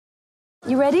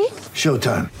You ready?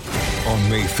 Showtime. On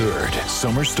May 3rd,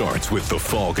 summer starts with The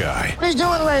Fall Guy. Let's do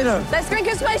it later. Let's drink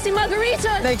a spicy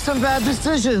margarita. Make some bad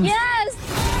decisions. Yes!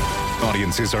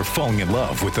 Audiences are falling in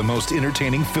love with the most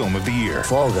entertaining film of the year.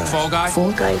 Fall Guy. Fall Guy?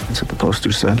 Fall guy. That's what the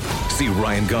poster said. See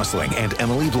Ryan Gosling and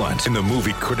Emily Blunt in the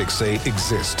movie critics say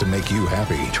exists to make you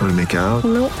happy. Trying to make it out?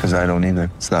 Nope. Because I don't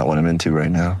either. It's not what I'm into right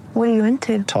now. What are you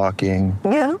into? Talking.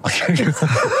 Yeah.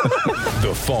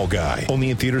 The Fall Guy.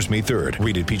 Only in theaters May 3rd.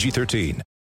 Rated PG-13.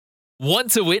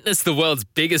 Want to witness the world's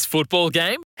biggest football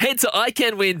game? Head to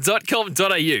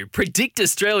iCanWin.com.au, predict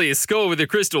Australia's score with a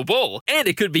crystal ball, and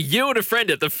it could be you and a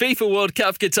friend at the FIFA World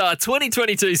Cup Qatar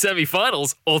 2022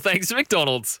 semi-finals, all thanks to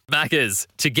McDonald's. Maccas,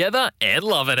 together and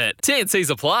loving it. TNCs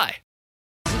apply.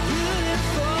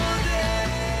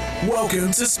 Welcome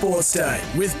to Sports Day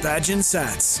with Badge and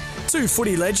Sats. Two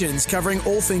footy legends covering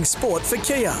all things sport for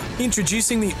Kia.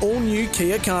 Introducing the all-new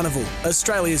Kia Carnival,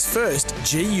 Australia's first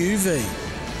GUV.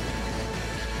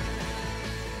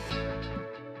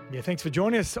 Yeah, thanks for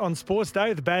joining us on Sports Day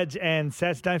with Badge and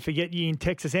Sats. Don't forget you can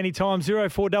text us anytime,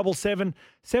 0477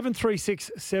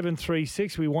 736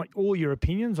 736. We want all your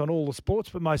opinions on all the sports,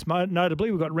 but most notably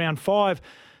we've got round 5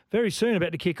 very soon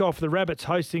about to kick off. The Rabbits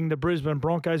hosting the Brisbane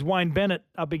Broncos. Wayne Bennett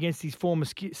up against his former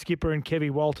skipper and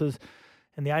Kevy Walters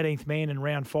and the 18th man in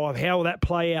round 5. How will that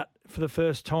play out for the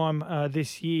first time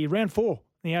this year? Round 4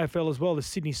 in the AFL as well, the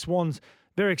Sydney Swans.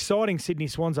 Very exciting Sydney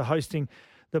Swans are hosting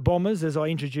the Bombers as I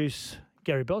introduce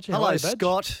Gary Belcher. Hello, Badge?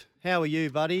 Scott. How are you,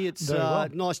 buddy? It's Very well.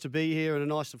 nice to be here and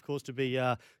nice, of course, to be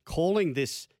calling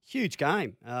this huge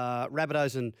game,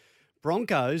 Rabbitohs and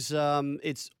Broncos.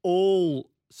 It's all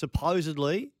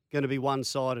supposedly going to be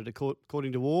one-sided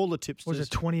according to all the tipsters. Was it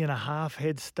 20.5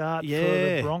 head start for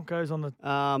Yeah. the Broncos on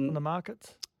the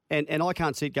markets? And I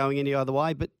can't see it going any other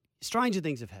way, but stranger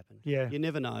things have happened. Yeah. You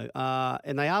never know.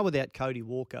 And they are without Cody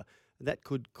Walker. That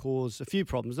could cause a few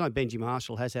problems. I know Benji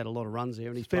Marshall has had a lot of runs there.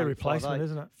 And he's Fair playing 5'8". replacement,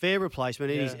 isn't it? Fair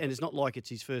replacement, Yeah. and it's not like it's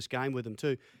his first game with them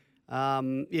too.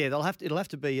 It'll have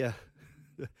to be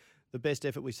the best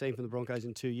effort we've seen from the Broncos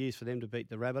in 2 years for them to beat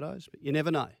the Rabbitohs. But you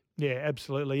never know. Yeah,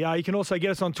 absolutely. You can also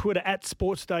get us on Twitter at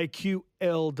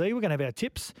SportsDayQLD. We're going to have our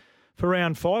tips for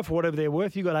round 5 for whatever they're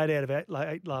worth. You got 8 out of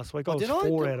 8 last week. I was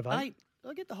 4 out of 8.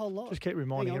 I get the whole lot. Just keep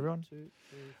reminding Hang on. everyone. 2,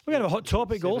 3, We're going to have a hot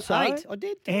topic 7, also. 8. I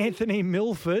did. Anthony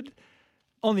Milford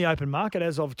on the open market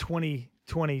as of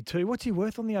 2022. What's he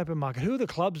worth on the open market? Who are the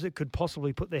clubs that could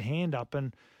possibly put their hand up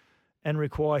and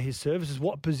require his services?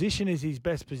 What position is his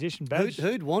best position? Badge?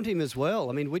 Who'd want him as well?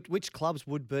 I mean, which clubs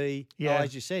would be,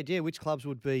 as you said, which clubs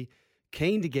would be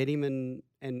keen to get him and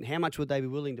how much would they be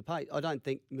willing to pay? I don't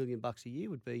think $1 million a year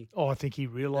would be. Oh, I think he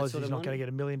realises sort he's of not going to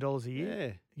get $1 million a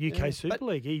year. Yeah. UK Super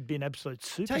League, he'd be an absolute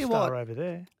Tell you superstar what, over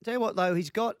there. Tell you what, though, he's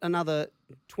got another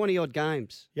 20-odd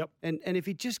games. Yep. And if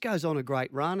he just goes on a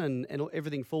great run and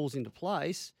everything falls into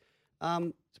place,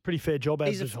 It's a pretty fair job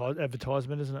He's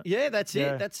advertisement, isn't it? yeah, that's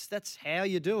Yeah. it. That's how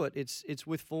you do it. It's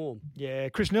with form. Yeah,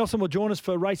 Chris Nelson will join us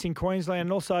for Racing Queensland,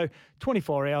 and also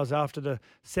 24 hours after the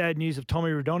sad news of Tommy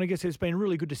Rodonigas. It's been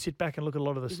really good to sit back and look at a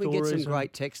lot of the We stories. get some and-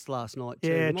 great texts last night too.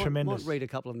 Yeah, Might tremendous. read a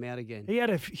couple of them out again. He had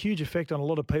a huge effect on a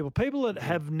lot of people. People that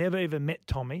have never even met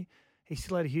Tommy, he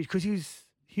still had a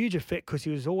huge effect because he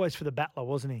was always for the battler,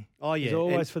 wasn't he? Oh yeah, He was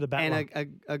always for the battler.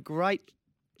 and a great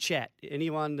chat.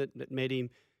 Anyone that met him,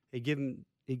 he'd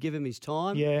give him his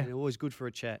time. Yeah. and always good for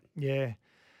a chat. Yeah.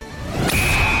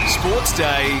 Sports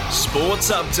Day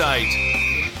Sports Update.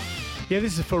 Yeah,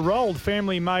 this is for rolled,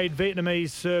 family-made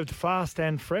Vietnamese served fast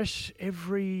and fresh.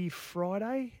 Every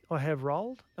Friday I have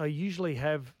rolled. I usually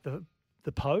have the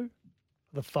pho,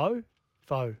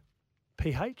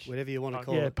 PH. Whatever you want to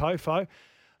call Yeah, it. pho,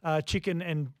 chicken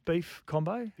and beef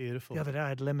combo. Beautiful. The other day I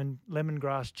had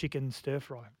lemongrass chicken stir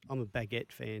fry. I'm a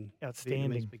baguette fan.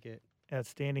 Outstanding. Vietnamese baguette.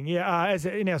 Outstanding. Yeah, as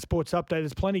in our sports update,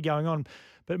 there's plenty going on,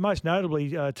 but most notably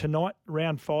tonight,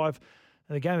 round 5,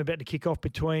 and the game about to kick off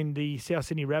between the South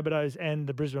Sydney Rabbitohs and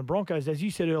the Brisbane Broncos. As you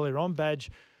said earlier on,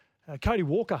 Badge, Cody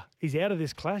Walker is out of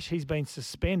this clash. He's been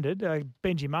suspended.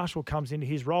 Benji Marshall comes into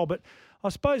his role, but I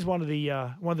suppose one of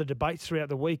the debates throughout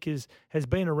the week has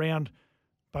been around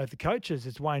both the coaches.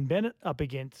 It's Wayne Bennett up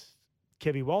against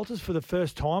Kevy Walters for the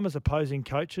first time as opposing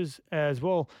coaches as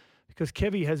well, because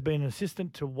Kevy has been an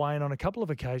assistant to Wayne on a couple of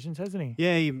occasions, hasn't he?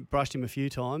 Yeah, he brushed him a few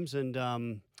times. And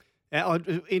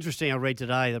interesting, I read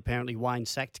today that apparently Wayne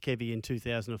sacked Kevy in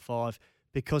 2005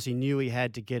 because he knew he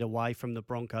had to get away from the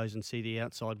Broncos and see the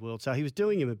outside world. So he was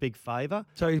doing him a big favour.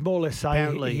 So he's more or less saying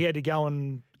Apparently. he had to go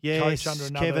and coach under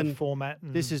another Kevin, format.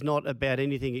 This is not about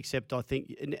anything except I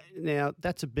think now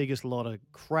that's the biggest lot of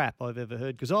crap I've ever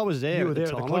heard because I was there You were at the there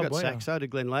at time. the club, I got weren't sacked. So did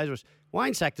Glenn Lazarus.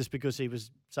 Wayne sacked us because he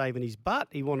was saving his butt.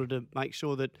 He wanted to make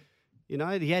sure that You know,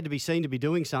 he had to be seen to be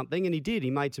doing something, and he did. He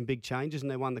made some big changes,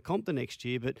 and they won the comp the next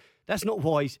year. But that's not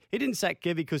why he didn't sack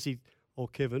Kevy because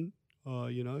Kevin,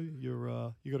 you know,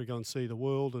 you got to go and see the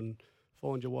world and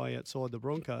find your way outside the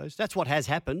Broncos. That's what has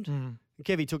happened. And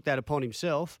Kevy took that upon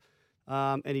himself,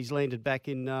 and he's landed back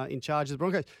in charge of the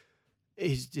Broncos.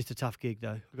 It's just a tough gig,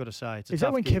 though, I've got to say. Is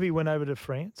that when Kevy went over to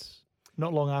France?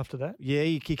 Not long after that? Yeah,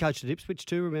 he coached at Ipswich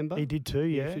too, remember? He did too,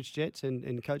 yeah. Ipswich Jets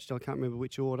and coached, I can't remember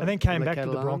which order. And then came back to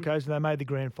the Broncos and they made the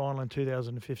grand final in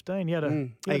 2015.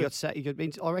 He got sacked.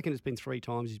 I reckon it's been 3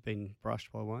 times he's been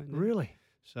brushed by Wayne. Really?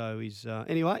 So he's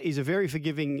anyway, he's a very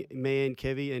forgiving man,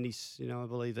 Kevy, and he's, you know, I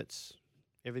believe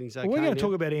everything's okay. Well, we're going to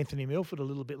talk about Anthony Milford a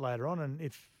little bit later on, and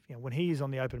if, you know, when he is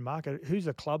on the open market, who's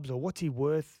the clubs or what's he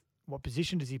worth? What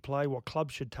position does he play? What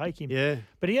club should take him? Yeah.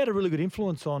 But he had a really good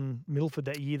influence on Milford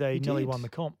that year. They nearly won the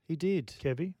comp. He did.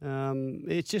 Kevy.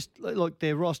 It's just, look,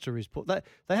 their roster is poor. They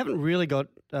haven't really got,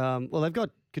 they've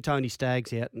got Katoni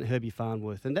Staggs out and Herbie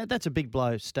Farnworth, and that's a big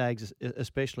blow, Staggs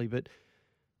especially. But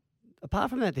apart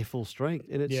from that, they're full strength,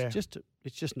 and it's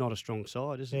just not a strong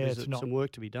side. There's some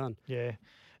work to be done. Yeah.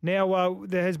 Now,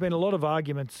 there has been a lot of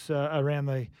arguments around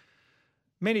the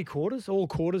many quarters, all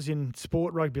quarters in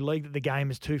sport, rugby league, that the game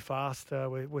is too fast.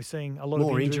 We're seeing a lot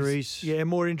more of injuries. Yeah,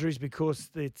 more injuries because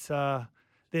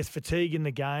there's fatigue in the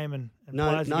game and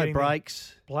no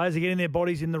breaks. Players are getting their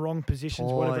bodies in the wrong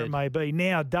positions, whatever it may be.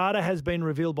 Now, data has been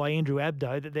revealed by Andrew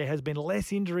Abdo that there has been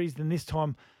less injuries than this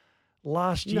time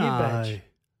last year, Badge.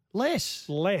 Less.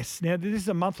 Now, this is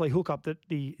a monthly hookup that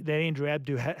Andrew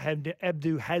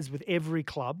Abdo has with every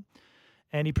club,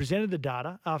 and he presented the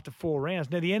data after 4 rounds.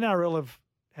 Now, the NRL have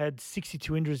had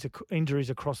 62 injuries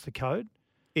across the code.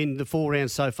 In the 4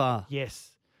 rounds so far?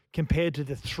 Yes. Compared to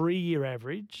the 3-year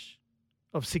average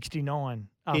of 69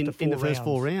 after 4 rounds. In the first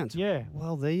 4 rounds? Yeah.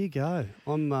 Well, there you go.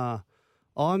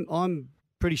 I'm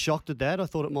pretty shocked at that. I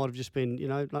thought it might have just been, you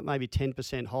know, like maybe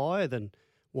 10% higher than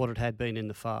what it had been in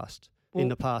the past.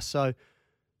 So,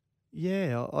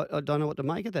 yeah, I don't know what to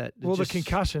make of that. The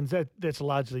concussions, that's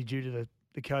largely due to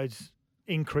the code's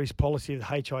increased policy of the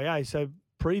HIA. So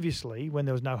previously, when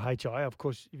there was no HIA, of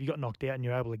course, if you got knocked out and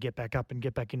you're able to get back up and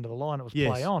get back into the line, it was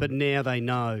play on. But now they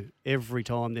know every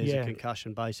time there's a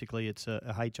concussion, basically it's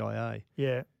a HIA.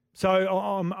 Yeah. So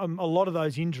a lot of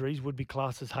those injuries would be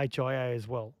classed as HIA as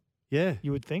well. Yeah.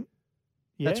 You would think?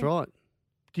 Yeah? That's right.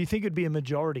 Do you think it'd be a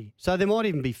majority? So there might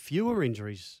even be fewer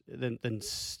injuries than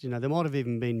you know, there might have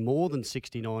even been more than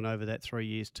 69 over that 3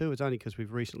 years too. It's only because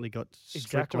we've recently got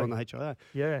stricter on the HIA.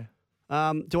 Yeah.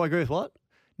 Do I agree with what?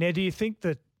 Now, do you think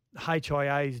that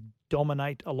HIAs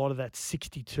dominate a lot of that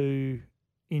 62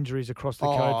 injuries across the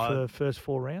code for the first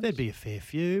 4 rounds? There'd be a fair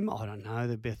few. I don't know.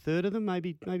 There'd be a third of them,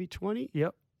 maybe 20.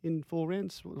 Yep. In 4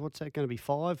 rounds. What's that going to be?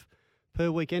 5 per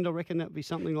weekend? I reckon that would be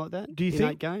something like that. Do you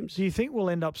think 8 games? Do you think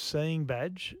we'll end up seeing,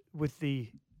 Badge, with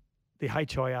the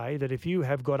HIA, that if you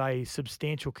have got a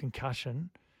substantial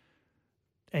concussion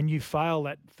and you fail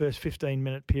that first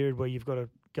 15-minute period where you've got to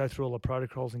go through all the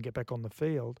protocols and get back on the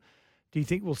field, do you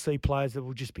think we'll see players that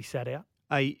will just be sat out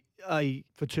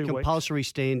for 2 weeks? Compulsory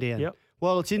stand down. Yep.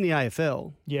 Well, it's in the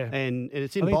AFL. Yeah. And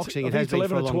it's in boxing. It has been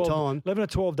for a long time. 11 or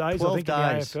 12 days, 12 I think, days.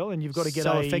 in the AFL, and you've got to get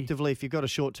effectively, if you've got a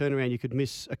short turnaround, you could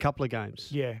miss a couple of games.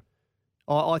 Yeah.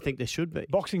 I think there should be.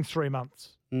 Boxing's 3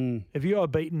 months. If you are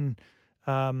beaten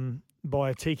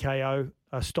by a TKO,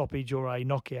 a stoppage, or a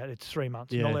knockout, it's 3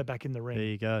 months. You're not allowed back in the ring. There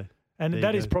you go. And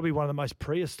that is probably one of the most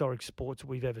prehistoric sports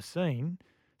we've ever seen.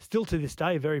 Still to this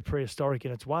day, very prehistoric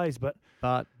in its ways, but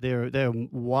they're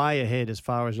way ahead as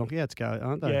far as knockouts go,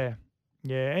 aren't they? Yeah.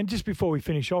 Yeah, and just before we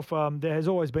finish off, there has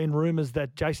always been rumours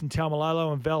that Jason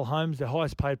Taumalolo and Val Holmes, the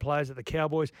highest paid players at the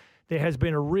Cowboys, there has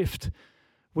been a rift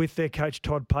with their coach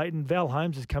Todd Payten. Val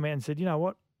Holmes has come out and said, you know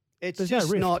what? There's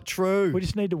just not true. We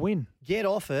just need to win. Get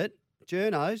off it.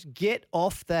 Journos, get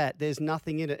off that. There's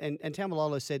nothing in it. And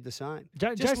Taumalolo said the same.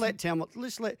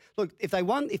 Look, if they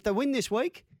win this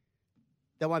week,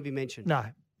 they won't be mentioned. No.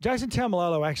 Jason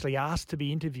Taumalolo actually asked to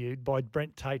be interviewed by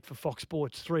Brent Tate for Fox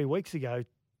Sports 3 weeks ago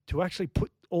to actually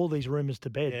put all these rumours to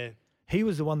bed. Yeah. He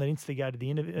was the one that instigated the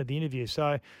interview.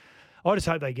 So I just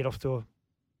hope they get off to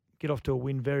a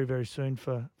win very, very soon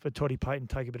for Toddy Payten,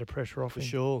 take a bit of pressure off him. For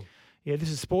sure. Yeah, this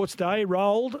is Sports Day.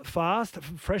 Rolled, fast,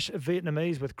 fresh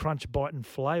Vietnamese with crunch, bite and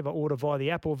flavour. Order via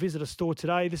the app or visit a store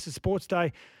today. This is Sports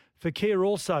Day for Kia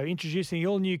also. Introducing the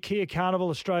all-new Kia Carnival,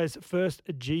 Australia's first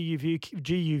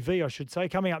GUV, I should say.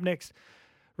 Coming up next,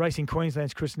 Racing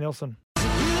Queensland's Chris Nelson.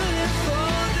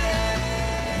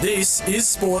 This is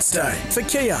Sports Day for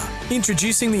Kia.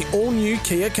 Introducing the all-new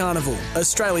Kia Carnival,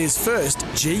 Australia's first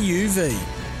GUV.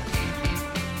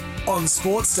 On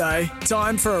Sports Day,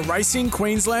 time for a Racing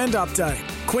Queensland update.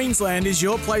 Queensland is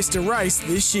your place to race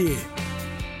this year.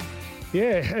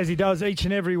 Yeah, as he does each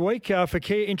and every week for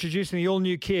Kia, introducing the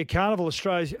all-new Kia Carnival,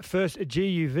 Australia's first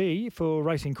GUV for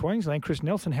Racing Queensland. Chris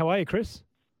Nelson, how are you, Chris?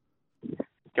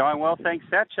 Going well, thanks,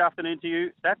 Satch. Afternoon to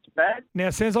you. That's bad. Now,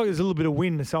 it sounds like there's a little bit of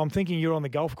wind, so I'm thinking you're on the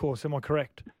golf course. Am I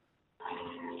correct?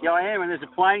 Yeah, I am, and there's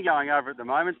a plane going over at the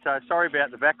moment, so sorry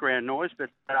about the background noise, but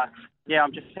yeah,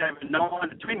 I'm just having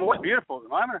the Twin Water's beautiful at the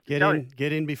moment.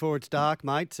 Get in before it's dark,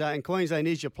 mate. And Queensland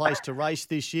is your place to race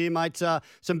this year, mate.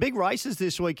 Some big races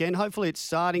this weekend. Hopefully it's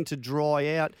starting to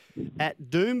dry out at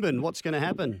Doomben. What's going to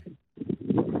happen?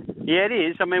 Yeah, it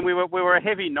is. I mean, we were a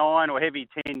heavy 9 or heavy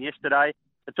 10 yesterday.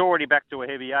 It's already back to a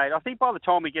heavy 8. I think by the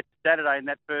time we get to Saturday in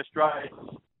that first race,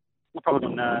 we're probably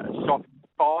on a soft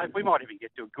 5. We might even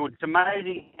get to a good. It's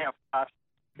amazing how fast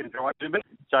you can drive Doomben.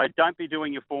 So don't be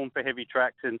doing your form for heavy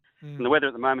tracks. And the weather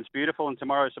at the moment's beautiful, and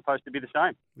tomorrow's supposed to be the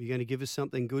same. You're going to give us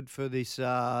something good for this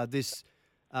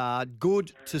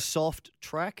good to soft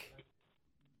track?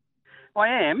 I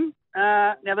am.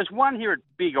 Now, there's one here at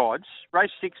big odds.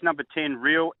 Race 6, number 10,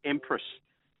 Real Empress.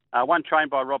 One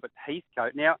trained by Robert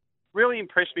Heathcote. Now, really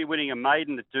impressed me winning a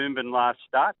maiden at Doomben last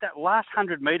start. That last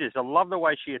 100 metres, I love the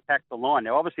way she attacked the line.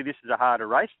 Now, obviously, this is a harder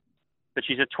race, but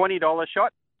she's a $20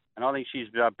 shot, and I think she's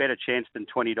a better chance than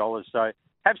 $20. So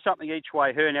have something each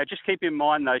way her. Now, just keep in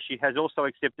mind, though, she has also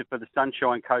accepted for the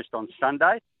Sunshine Coast on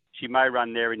Sunday. She may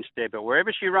run there instead, but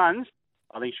wherever she runs,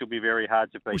 I think she'll be very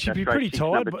hard to beat. Well, she'd be pretty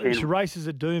tired, but she races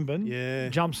at Doomben,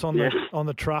 jumps on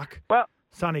the truck,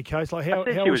 sunny coast. Like how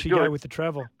will she go with the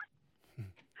travel?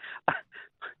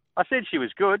 I said she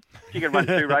was good. She could run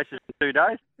 2 races in 2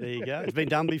 days. There you go. It's been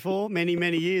done before, many,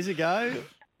 many years ago.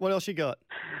 What else you got?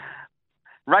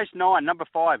 Race 9, number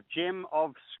 5, Gem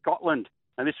of Scotland.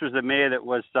 And this was the mare that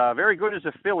was very good as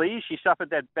a filly. She suffered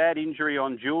that bad injury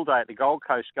on Jewel Day at the Gold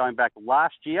Coast going back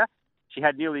last year. She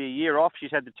had nearly a year off.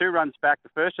 She's had the 2 runs back. The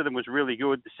first of them was really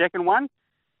good. The second one,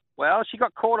 well, she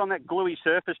got caught on that gluey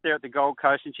surface there at the Gold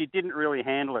Coast and she didn't really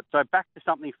handle it. So back to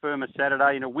something firmer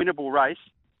Saturday in a winnable race.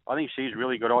 I think she's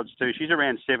really good odds too. She's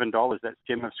around $7. That's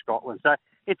Gem of Scotland. So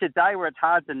it's a day where it's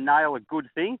hard to nail a good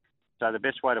thing. So the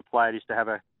best way to play it is to have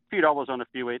a few dollars on a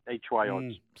few each way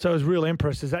odds. So as Real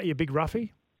Empress, is that your big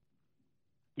roughie?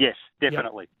 Yes,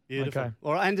 definitely. Yep. Beautiful. Okay.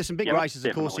 All right, and there's some big races,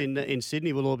 of course, in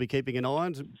Sydney. We'll all be keeping an eye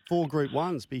on. 4 Group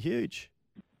 1s, be huge.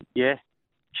 Yeah.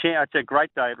 It's a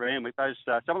great day at Randwick.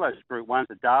 Some of those Group 1s,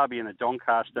 the Derby and the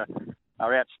Doncaster,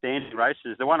 are outstanding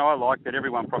races. The one I like that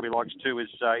everyone probably likes too is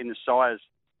in the Sires,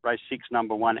 race 6,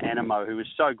 number 1, Animo, who is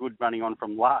so good running on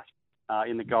from last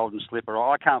in the Golden Slipper.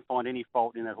 I can't find any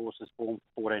fault in that horse's form,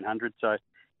 1400. So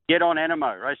get on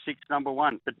Animo, race 6, number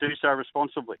 1, but do so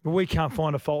responsibly. We can't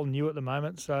find a fault in you at the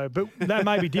moment, but that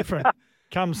may be different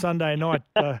come Sunday night.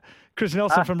 Chris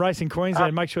Nelson from Racing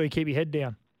Queensland, make sure you keep your head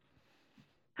down.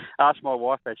 Ask my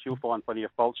wife that. She'll find plenty of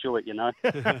faults. She'll let you know.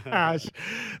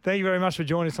 Thank you very much for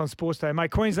joining us on Sports Day, mate.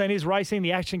 Queensland is racing.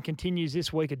 The action continues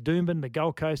this week at Doomben, the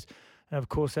Gold Coast, and, of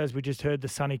course, as we just heard, the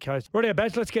sunny coast. Right,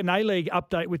 Badge, let's get an A-League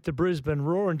update with the Brisbane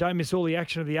Roar, and don't miss all the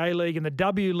action of the A-League and the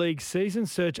W-League season.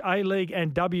 Search A-League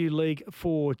and W-League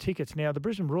for tickets. Now, the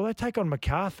Brisbane Roar, they take on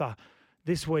Macarthur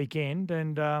this weekend,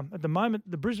 and at the moment,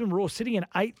 the Brisbane Roar sitting in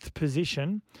 8th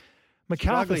position.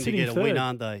 Macarthur struggling sitting to get third. a win,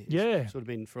 aren't they? Yeah. It's sort of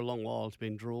been, for a long while, it's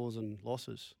been draws and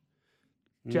losses.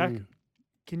 Jack,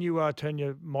 can you turn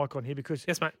your mic on here? Because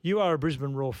yes, mate. You are a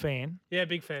Brisbane Roar fan. Yeah,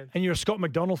 big fan. And you're a Scott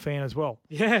McDonald fan as well.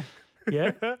 Yeah.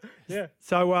 Yeah? Yeah.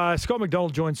 So Scott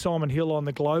McDonald joined Simon Hill on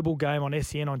the Global Game on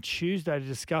SEN on Tuesday to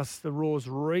discuss the Roar's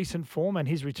recent form and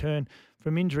his return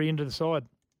from injury into the side.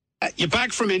 You're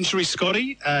back from injury,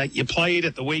 Scotty. You played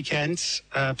at the weekend,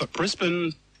 but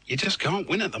Brisbane, you just can't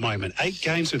win at the moment. 8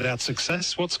 games without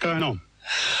success. What's going on?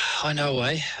 I know,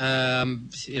 way.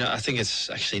 I think it's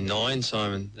actually 9,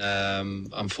 Simon,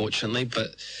 unfortunately.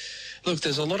 But look,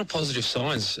 there's a lot of positive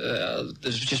signs.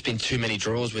 There's just been too many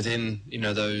draws within,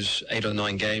 those 8 or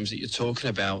 9 games that you're talking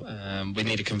about. We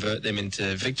need to convert them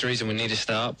into victories, and we need to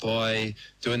start by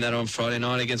doing that on Friday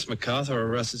night against Macarthur,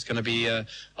 or else it's going to be a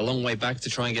long way back to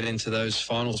try and get into those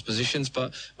finals positions.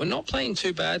 But we're not playing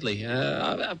too badly.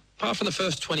 Apart from the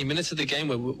first 20 minutes of the game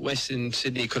where Western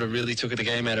Sydney could have really took the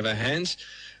game out of our hands,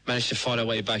 managed to fight our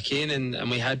way back in, and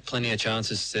we had plenty of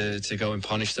chances to go and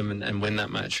punish them and win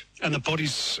that match. And the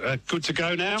body's good to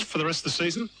go now for the rest of the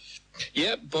season?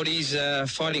 Yeah, body's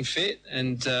fighting fit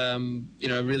and,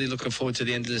 really looking forward to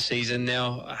the end of the season.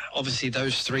 Now, obviously,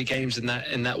 those 3 games in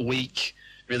that week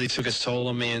really took its toll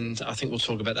on me, and I think we'll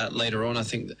talk about that later on. I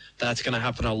think that's going to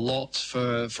happen a lot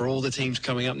for all the teams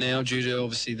coming up now, due to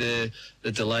obviously the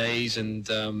delays and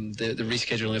the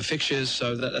rescheduling of fixtures.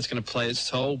 So that's going to play its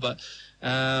toll. But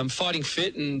fighting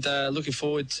fit and looking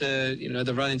forward to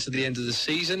the run into the end of the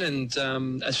season,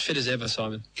 and as fit as ever,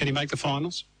 Simon. Can he make the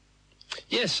finals?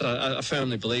 Yes, I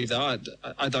firmly believe that.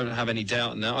 I don't have any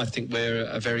doubt in that. I think we're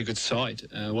a very good side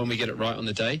when we get it right on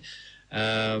the day.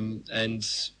 And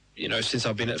since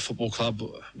I've been at football club,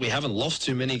 we haven't lost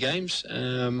too many games.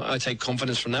 I take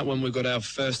confidence from that. When we've got our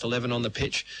first 11 on the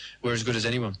pitch, we're as good as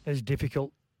anyone. It's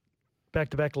difficult.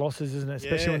 Back-to-back losses, isn't it?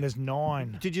 Especially when there's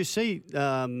 9. Did you see,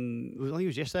 I think it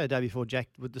was yesterday, the day before, Jack,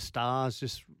 with the Stars,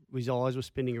 just his eyes were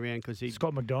spinning around because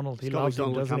Scott McDonald. Scott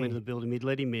McDonald would come into the building. He'd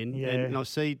let him in. Yeah. And I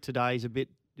see today he's a bit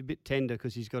tender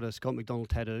because he's got a Scott McDonald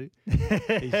tattoo.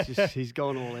 he's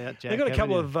gone all out, Jack. They've got a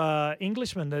couple of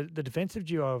Englishmen, the defensive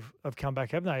duo have come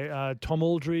back, haven't they? Tom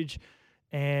Aldridge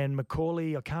and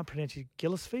Macaulay, I can't pronounce it,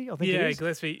 Gillespie, I think it is.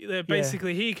 Gillespie.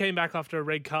 Basically, he came back after a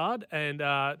red card, and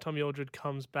Tommy Aldridge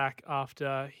comes back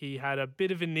after he had a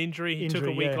bit of an injury. He took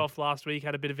a week off last week,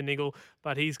 had a bit of a niggle,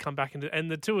 but he's come back. And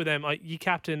the two of them, you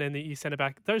captain and you centre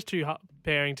back, those two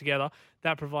pairing together,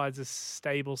 that provides a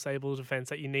stable defence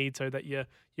that you need so that your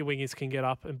wingers can get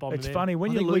up and bomb It's it in. funny,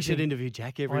 when you're losing... we should interview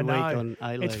Jack every week on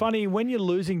A-League. It's funny, when you're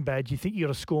losing, Badge, you think you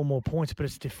got to score more points, but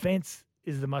it's defence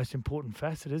is the most important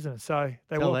facet, isn't it? So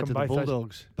they welcome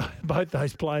both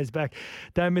those players back.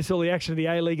 Don't miss all the action of the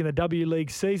A-League and the W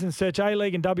League season. Search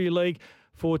A-League and W League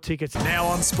for tickets. Now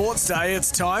on Sports Day,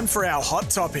 it's time for our hot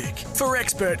topic. For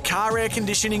expert car air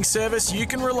conditioning service you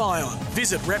can rely on,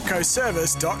 visit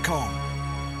repcoservice.com.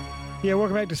 Yeah,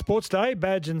 welcome back to Sports Day,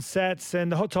 Badge and Sats.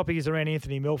 And the hot topic is around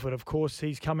Anthony Milford. Of course,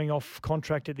 he's coming off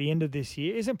contract at the end of this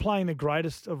year. Isn't playing the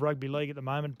greatest of rugby league at the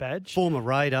moment, Badge. Former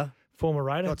Raider.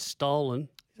 Got stolen.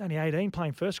 He's only 18,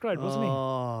 playing first grade, wasn't he?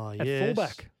 Oh, at yes.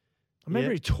 fullback. I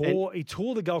remember he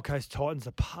tore the Gold Coast Titans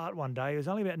apart one day. He was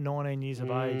only about 19 years of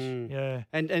age. Yeah.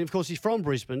 And of course, he's from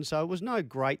Brisbane, so it was no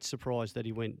great surprise that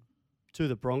he went to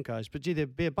the Broncos. But gee,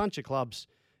 there'd be a bunch of clubs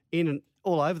in and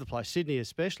all over the place, Sydney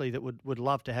especially, that would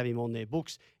love to have him on their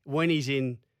books when he's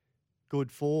in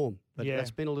good form. But that's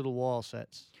been a little while,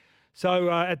 Sats. So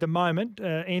at the moment,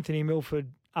 Anthony Milford,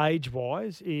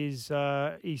 age-wise, is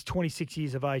he's 26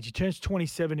 years of age. He turns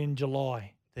 27 in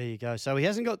July. There you go. So he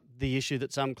hasn't got the issue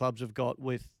that some clubs have got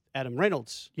with Adam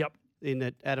Reynolds. Yep. In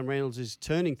that Adam Reynolds is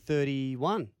turning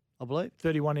 31, I believe.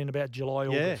 31 in about July,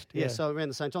 August. Yeah, so around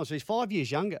the same time. So he's 5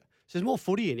 years younger. So there's more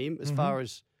footy in him as far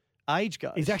as age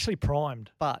goes. He's actually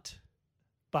primed. But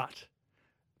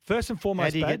first and foremost,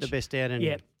 how do you get the best out in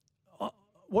him?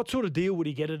 What sort of deal would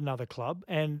he get at another club?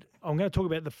 And I'm going to talk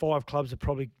about the 5 clubs that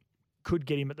probably could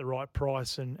get him at the right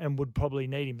price and would probably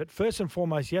need him. But first and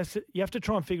foremost, you have to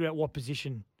try and figure out what's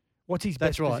his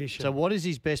best position. So what is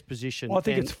his best position?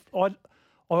 I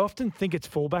often think it's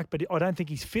fullback, but I don't think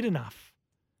he's fit enough.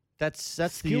 That's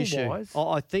the issue.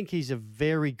 I think he's a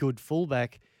very good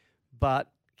fullback, but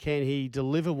can he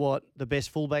deliver what the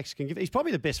best fullbacks can give? He's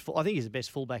probably the best. I think he's the best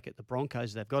fullback at the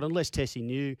Broncos they've got, unless Tessie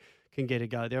New can get a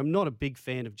go there. I'm not a big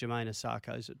fan of Jermaine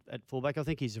Asakos at fullback. I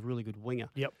think he's a really good winger.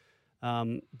 Yep.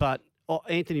 But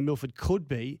Anthony Milford could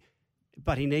be,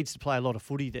 but he needs to play a lot of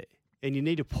footy there. And you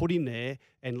need to put him there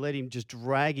and let him just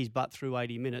drag his butt through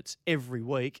 80 minutes every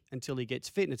week until he gets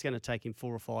fit, and it's going to take him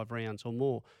 4 or 5 rounds or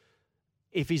more.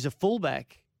 If he's a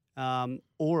fullback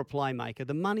or a playmaker,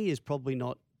 the money is probably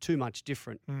not too much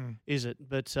different, is it?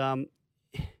 But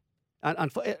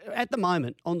at the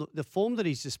moment, on the form that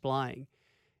he's displaying,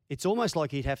 it's almost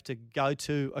like he'd have to go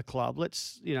to a club.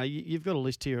 You've got a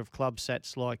list here of club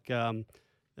sats like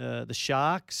the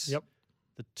Sharks,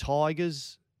 the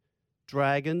Tigers,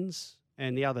 Dragons,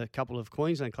 and the other couple of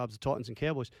Queensland clubs, the Titans and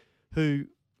Cowboys, who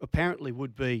apparently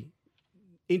would be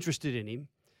interested in him.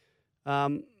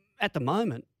 At the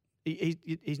moment,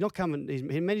 he's not coming. His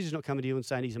manager's not coming to you and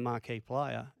saying he's a marquee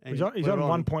player. And he's on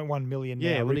 1.1 million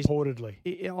now, reportedly.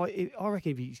 I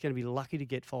reckon he's going to be lucky to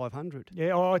get 500.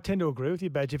 Yeah, I tend to agree with you,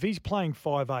 Badge. If he's playing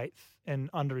 5/8 and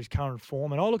under his current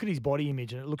form, and I look at his body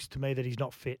image, and it looks to me that he's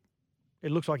not fit.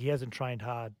 It looks like he hasn't trained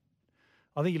hard.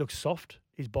 I think he looks soft,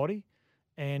 his body,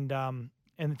 and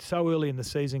so early in the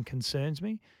season concerns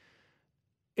me.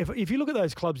 If you look at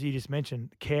those clubs you just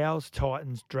mentioned, Cows,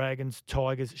 Titans, Dragons,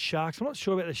 Tigers, Sharks, I'm not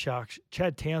sure about the Sharks.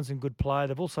 Chad Townsend, good player.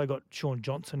 They've also got Sean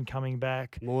Johnson coming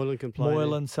back. Moylan can play.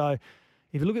 Moylan. So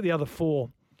if you look at the other 4,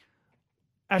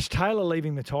 Ash Taylor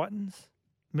leaving the Titans,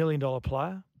 $1 million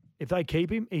player. If they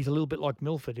keep him, he's a little bit like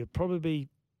Milford. He'll probably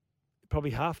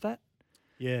half that.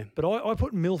 Yeah. But I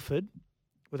put Milford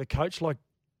with a coach like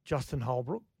Justin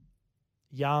Holbrook,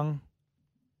 young.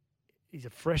 He's a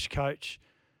fresh coach,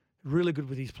 really good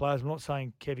with his players. I'm not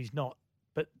saying Kevy's not,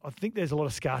 but I think there's a lot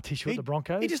of scar tissue at the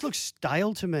Broncos. He just looks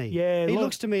stale to me. Yeah. He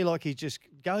looks to me like he just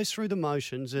goes through the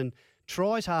motions and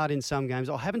tries hard in some games.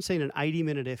 I haven't seen an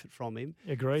 80-minute effort from him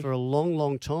for a long,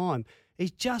 long time.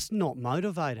 He's just not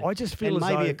motivated. I just feel and as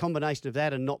maybe though a combination of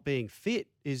that and not being fit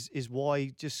is why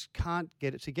he just can't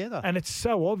get it together. And it's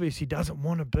so obvious he doesn't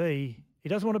want to be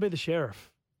the sheriff.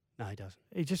 No, he doesn't.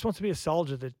 He just wants to be a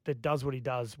soldier that does what he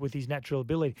does with his natural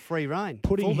ability. Free reign.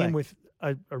 Putting fullback. him with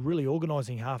a really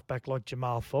organising halfback like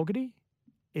Jamal Fogarty,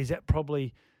 is that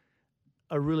probably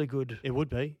a really good It would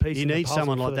be. piece You in the need puzzle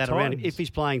someone for like the that around him. Titans. If he's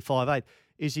playing 5'8",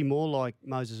 is he more like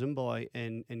Moses Mbai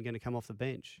and going to come off the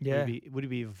bench? Yeah. Would he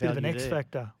be a Bit value of an X there?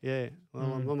 factor. Yeah.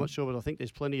 Well, I'm not sure, but I think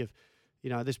there's plenty of,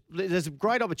 there's a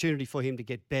great opportunity for him to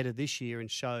get better this year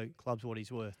and show clubs what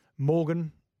he's worth.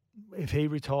 Morgan, if he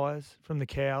retires from the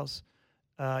Cows,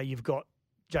 you've got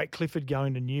Jake Clifford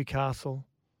going to Newcastle.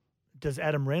 Does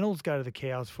Adam Reynolds go to the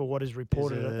Cows for what is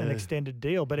reported an extended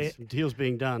deal? But Some deals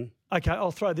being done. Okay,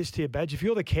 I'll throw this to you, Badge. If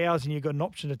you're the Cows and you've got an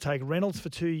option to take Reynolds for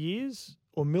 2 years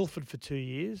or Milford for 2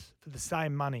 years for the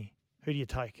same money, who do you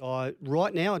take?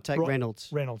 Right now, I'd take Reynolds.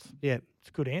 Reynolds. Yeah. It's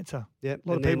a good answer. Yeah. A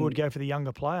lot of people would go for the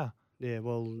younger player. Yeah,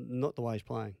 well, not the way he's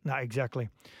playing. No, exactly.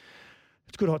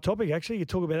 It's a good hot topic, actually. You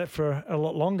talk about that for a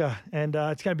lot longer, and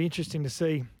it's going to be interesting to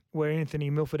see where Anthony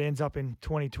Milford ends up in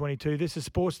 2022. This is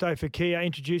Sports Day for Kia,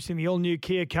 introducing the all-new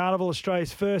Kia Carnival,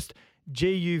 Australia's first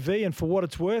GUV. And for what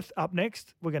it's worth, up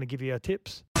next, we're going to give you our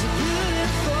tips.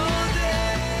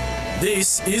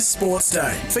 This is Sports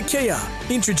Day for Kia,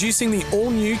 introducing the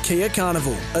all-new Kia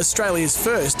Carnival, Australia's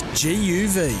first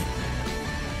GUV.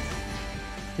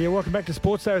 Yeah, welcome back to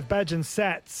Sports Day with Badge and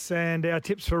Sats, and our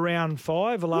tips for round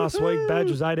 5. Last week,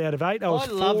 Badge was 8 out of 8. I was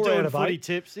 4 love out doing of footy 8.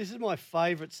 tips. This is my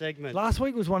favourite segment. Last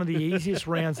week was one of the easiest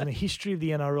rounds in the history of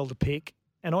the NRL to pick,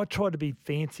 and I tried to be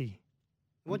fancy.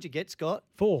 What'd you get, Scott?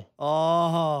 4.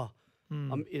 Oh, I'm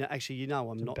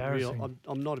not embarrassing.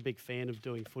 I'm not a big fan of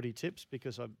doing footy tips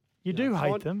because You do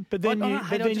hate them, but then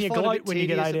you gloat when you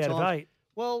get 8 out of 8.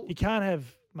 Well, you can't have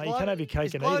your cake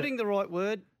is and eat gloating it. the right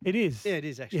word? It is. Yeah, it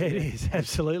is actually. Yeah, it is.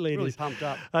 Absolutely, Really it is. pumped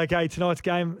up. Okay, tonight's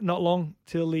game not long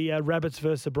till the Rabbits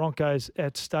versus the Broncos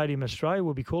at Stadium Australia.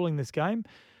 We'll be calling this game.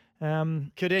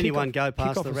 Could anyone go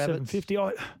past kick-off the at Rabbits?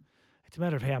 7:50. It's a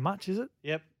matter of how much, is it?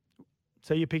 Yep.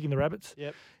 So you're picking the Rabbits?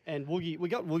 Yep. And Woogie, we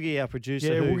got Woogie, our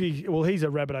producer. Yeah, who, Woogie. Well, he's a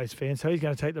Rabbitohs fan, so he's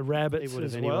going to take the Rabbits He would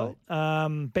as have well.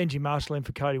 Benji Marshall in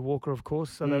for Cody Walker, of course.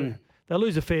 So they'll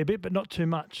lose a fair bit, but not too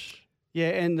much. Yeah,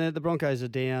 and the Broncos are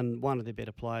down one of their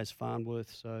better players,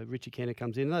 Farnworth. So Richie Kenner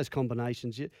comes in. Those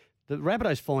combinations, the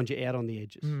Rabbitohs find you out on the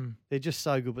edges. They're just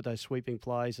so good with those sweeping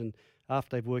plays, and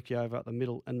after they've worked you over up the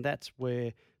middle, and that's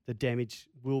where the damage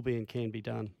will be and can be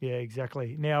done. Yeah,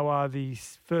 exactly. Now, the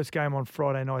first game on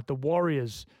Friday night, the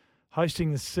Warriors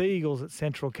hosting the Seagulls at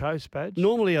Central Coast, Badge.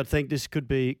 Normally, I'd think this could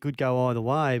go either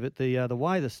way, but the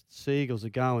way the Seagulls are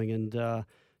going and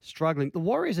struggling, the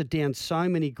Warriors are down so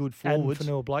many good forwards. And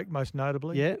Fanua Blake, most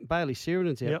notably. Yeah, Bailey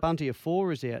Sheridan's out. Yep. Bunty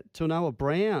Afua is out. Tunoa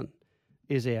Brown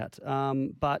is out.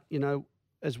 But,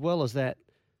 as well as that,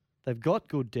 they've got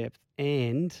good depth,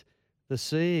 and the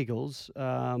Seagulls,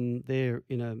 they're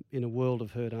in a world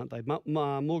of hurt, aren't they?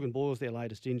 Morgan Boyle's their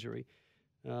latest injury,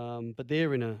 but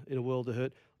they're in a world of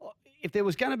hurt. If there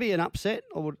was going to be an upset,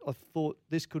 I thought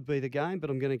this could be the game, but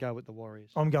I'm going to go with the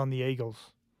Warriors. I'm going the Eagles.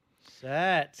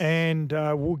 Sats. And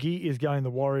Woogie is going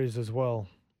the Warriors as well.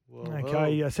 Whoa.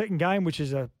 Okay, second game, which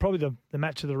is probably the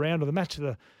match of the round or the match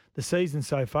of the season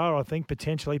so far, I think,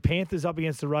 potentially. Panthers up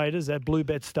against the Raiders at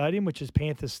Bluebet Stadium, which is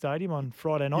Panthers Stadium on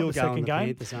Friday night, You're the second going the game.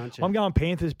 Panthers, aren't you? I'm going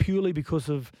Panthers purely because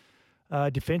of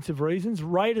defensive reasons.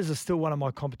 Raiders are still one of my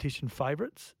competition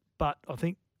favourites, but I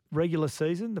think regular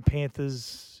season, the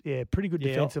Panthers, pretty good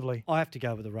defensively. I have to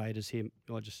go with the Raiders here.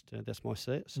 That's my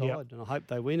side, and I hope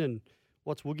they win. And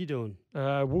what's Woogie doing?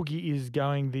 Woogie is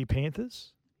going the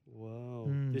Panthers. Wow,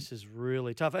 this is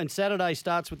really tough. And Saturday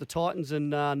starts with the Titans and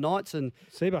Knights, and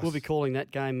Seabus. We'll be calling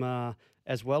that game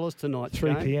as well as tonight's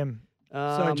 3 game. p.m.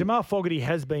 So Jamal Fogarty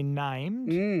has been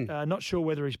named. Not sure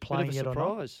whether he's playing yet or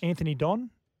not. Anthony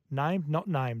Don, named? Not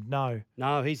named, no.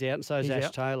 No, he's out, and so is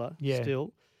Ash Taylor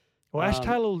still. Well, Ash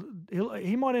Taylor,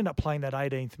 he might end up playing that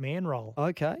 18th man role.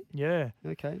 Okay. Yeah.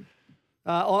 Okay.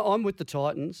 I'm with the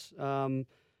Titans.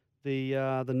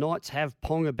 The Knights have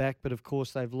Ponga back, but of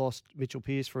course they've lost Mitchell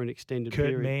Pearce for an extended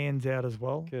period. Kurt Mann's out as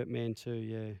well. Kurt Mann too,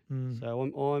 yeah.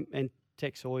 So and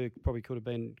Tex Hoyer probably could have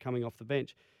been coming off the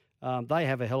bench. They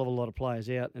have a hell of a lot of players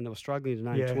out, and they were struggling to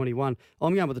name 21.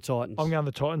 I'm going with the Titans. I'm going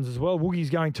the Titans as well. Woogie's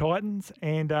going Titans.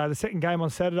 And the second game on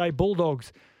Saturday,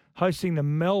 Bulldogs hosting the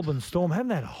Melbourne Storm.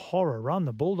 Haven't had a horror run,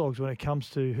 the Bulldogs, when it comes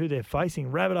to who they're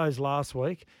facing. Rabbitohs last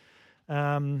week.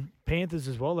 Panthers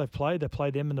as well. They played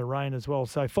them in the rain as well.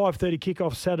 So 5:30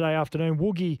 kickoff Saturday afternoon.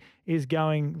 Woogie is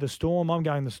going the Storm. I'm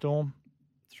going the Storm.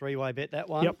 Three-way bet, that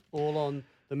one. Yep. All on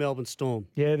the Melbourne Storm.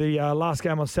 Yeah, the last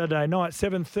game on Saturday night,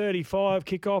 7:35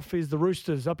 kickoff is the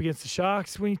Roosters up against the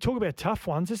Sharks. When you talk about tough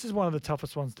ones, this is one of the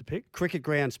toughest ones to pick. Cricket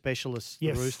ground specialists,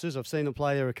 Yes. the Roosters. I've seen them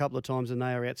play there a couple of times and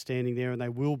they are outstanding there, and they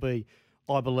will be,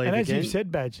 I believe, And as again. you've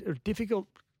said, Badge, a difficult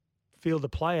field to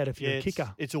play at if you're a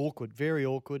kicker. It's awkward, very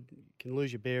awkward. You can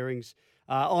lose your bearings.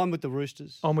 I'm with the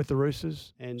Roosters. I'm with the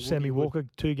Roosters. And Sammy Woogie Walker,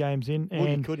 2 games in.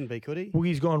 Woogie And couldn't be, could he?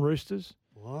 Woogie's gone Roosters.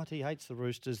 What? He hates the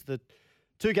Roosters. The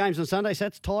 2 games on Sunday, so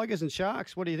that's Tigers and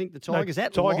Sharks. What do you think? The Tigers No,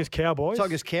 at Tigers, Cowboys.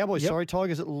 Tigers, Cowboys, Yep. sorry.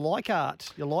 Tigers at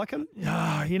Leichhardt. You like them?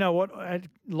 You know what? At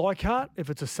Leichhardt, if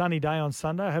it's a sunny day on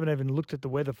Sunday, I haven't even looked at the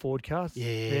weather forecast.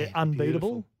 Yeah, They're unbeatable.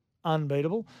 beautiful.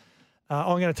 Unbeatable.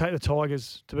 I'm going to take the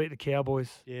Tigers to beat the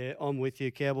Cowboys. Yeah, I'm with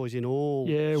you. Cowboys in all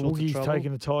Yeah, sorts of Woogie's trouble.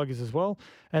 taking the Tigers as well.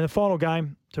 And the final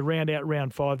game to round out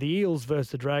round 5, the Eels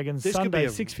versus the Dragons. This could Sunday, be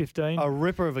 6:15. A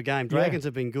ripper of a game. Dragons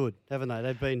have been good, haven't they?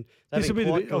 They've been This will be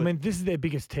quite good. I mean, this is their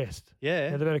biggest test.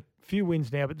 Yeah. Now, they've had a few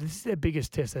wins now, but this is their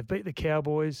biggest test. They've beat the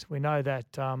Cowboys. We know that.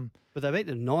 But they beat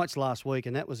the Knights last week,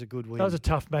 and that was a good win. That was a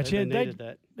tough match. They Yeah, needed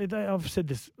that. I've said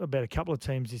this about a couple of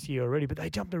teams this year already, but they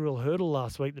jumped a real hurdle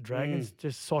last week, the Dragons,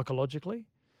 just psychologically.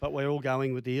 But we're all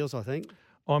going with the Eels, I think.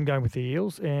 I'm going with the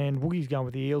Eels, and Woogie's going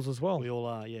with the Eels as well. We all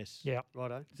are, yes. Yeah.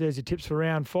 Righto. There's your tips for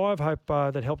round 5. Hope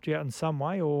that helped you out in some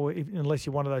way, or unless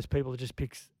you're one of those people that just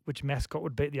picks which mascot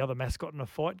would beat the other mascot in a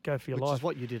fight, go for your Which life. is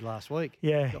what you did last week.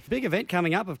 Yeah. Big event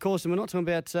coming up, of course, and we're not talking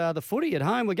about the footy at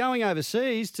home. We're going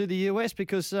overseas to the US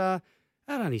because that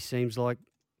only seems like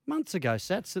months ago,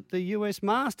 Sats, that the US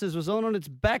Masters was on and it's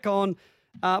back on.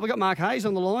 We've got Mark Hayes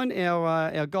on the line,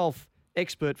 our golf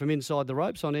expert from Inside the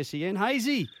Ropes on SEN.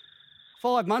 Hazy,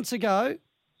 5 months ago,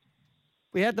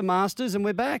 we had the Masters and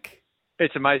we're back.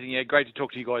 It's amazing. Yeah, great to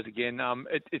talk to you guys again.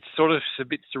 It's sort of a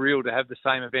bit surreal to have the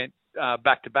same event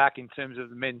back-to-back in terms of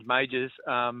the men's majors.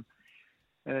 And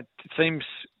it seems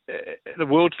the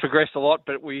world's progressed a lot,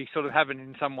 but we sort of haven't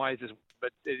in some ways as well.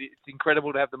 But it's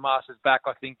incredible to have the Masters back.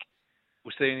 I think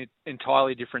we'll see an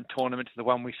entirely different tournament to the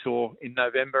one we saw in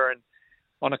November, and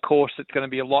on a course that's going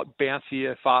to be a lot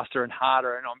bouncier, faster and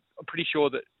harder. And I'm pretty sure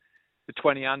that the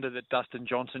 20 under that Dustin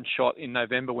Johnson shot in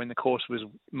November when the course was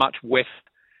much wet,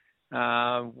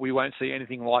 we won't see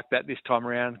anything like that this time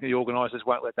around. The organisers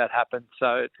won't let that happen.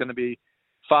 So it's going to be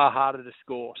far harder to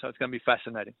score. So it's going to be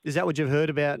fascinating. Is that what you've heard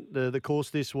about the course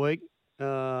this week,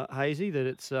 Hazy, that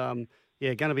it's going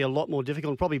to be a lot more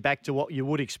difficult and probably back to what you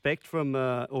would expect from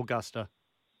Augusta?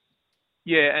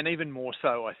 Yeah, and even more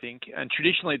so, I think. And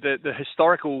traditionally, the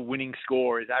historical winning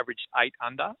score is averaged 8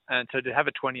 under. And so to have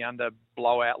a 20 under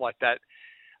blowout like that,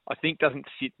 I think doesn't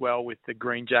sit well with the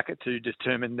green jacket to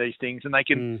determine these things. And they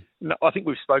can, I think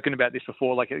we've spoken about this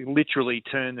before, like literally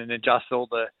turn and adjust all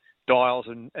the dials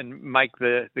and make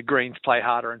the greens play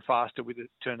harder and faster with the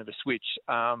turn of a switch.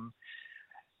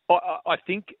 I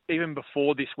think even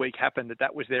before this week happened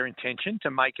that was their intention, to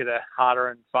make it a harder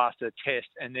and faster test.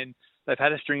 And then they've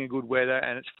had a string of good weather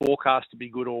and it's forecast to be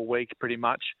good all week pretty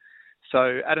much.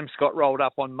 So Adam Scott rolled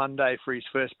up on Monday for his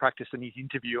first practice in his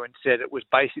interview and said it was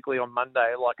basically on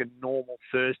Monday like a normal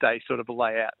Thursday sort of a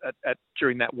layout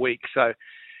during that week. So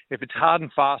if it's hard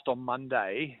and fast on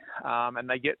Monday and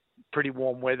they get pretty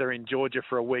warm weather in Georgia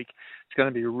for a week, it's going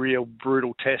to be a real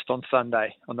brutal test on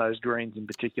Sunday on those greens in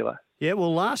particular. Yeah,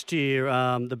 well, last year,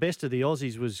 the best of the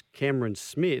Aussies was Cameron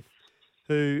Smith,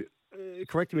 who,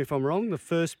 correct me if I'm wrong, the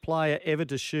first player ever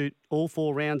to shoot all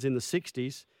 4 rounds in the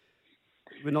 60s.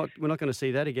 We're not going to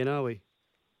see that again, are we?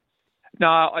 No,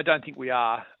 I don't think we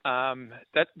are.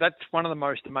 That's one of the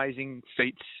most amazing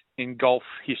feats in golf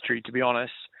history, to be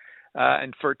honest.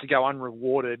 And for it to go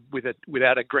unrewarded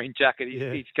without a green jacket,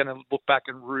 he's going to look back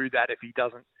and rue that if he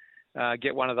doesn't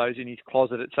get one of those in his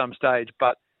closet at some stage.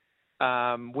 But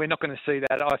we're not going to see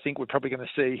that. I think we're probably going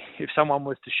to see, if someone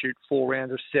was to shoot 4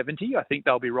 rounds of 70, I think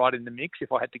they'll be right in the mix.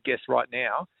 If I had to guess right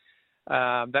now,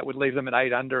 that would leave them at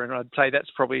 8 under, and I'd say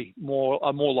that's probably a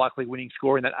more likely winning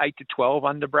score in that 8 to 12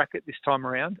 under bracket this time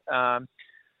around.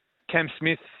 Cam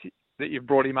Smith, that you've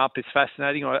brought him up, is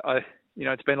fascinating.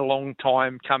 It's been a long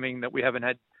time coming that we haven't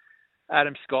had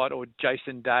Adam Scott or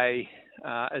Jason Day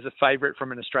as a favourite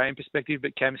from an Australian perspective,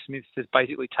 but Cam Smith has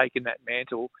basically taken that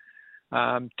mantle.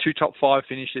 2 top 5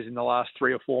 finishes in the last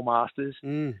 3 or 4 Masters,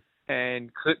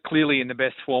 and clearly in the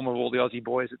best form of all the Aussie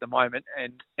boys at the moment.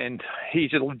 And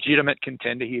he's a legitimate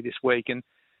contender here this week. And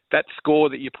that score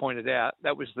that you pointed out,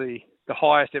 that was the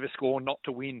highest ever score not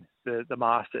to win the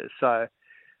Masters. So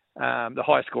the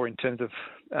highest score in terms of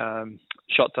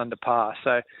shots under par.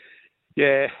 So,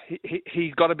 yeah,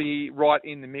 he's got to be right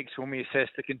in the mix when we assess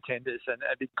the contenders, and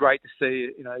it'd be great to see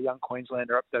a young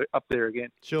Queenslander up there again.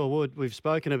 Sure would. We've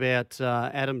spoken about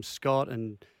Adam Scott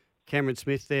and Cameron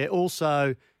Smith there.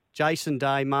 Also, Jason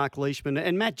Day, Mark Leishman,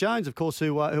 and Matt Jones, of course,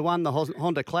 who won the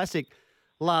Honda Classic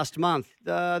last month.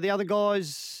 The other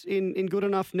guys in good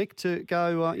enough nick to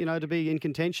go, to be in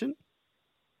contention?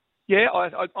 Yeah,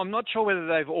 I'm not sure whether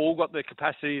they've all got the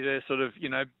capacity to sort of,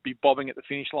 be bobbing at the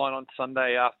finish line on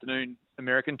Sunday afternoon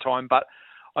American time. But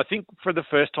I think for the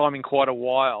first time in quite a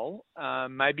while,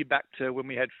 maybe back to when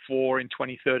we had 4 in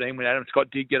 2013 when Adam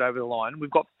Scott did get over the line,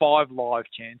 we've got 5 live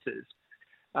chances.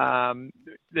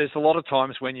 There's a lot of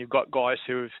times when you've got guys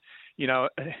who have,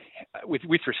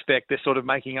 with respect, they're sort of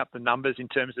making up the numbers in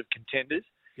terms of contenders.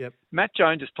 Yep. Matt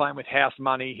Jones is playing with house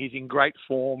money. He's in great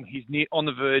form. He's on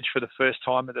the verge for the first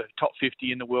time of the top 50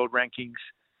 in the world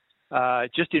rankings.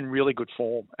 Just in really good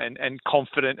form and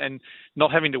confident and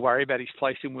not having to worry about his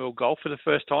place in world golf for the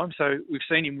first time. So we've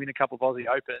seen him win a couple of Aussie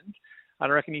Opens,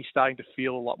 and I reckon he's starting to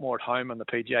feel a lot more at home on the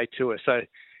PGA Tour. So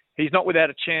he's not without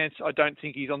a chance. I don't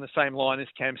think he's on the same line as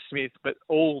Cam Smith, but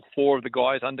all 4 of the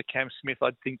guys under Cam Smith I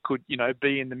think could,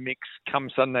 be in the mix come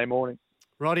Sunday morning.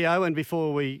 Rightio, and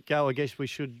before we go, I guess we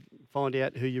should find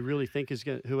out who you really think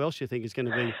who else you think is going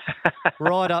to be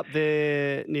right up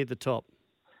there near the top.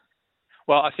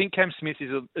 Well, I think Cam Smith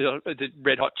is a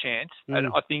red hot chance, and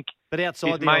I think but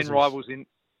outside his the main Aussies. rivals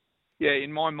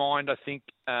in my mind, I think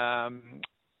I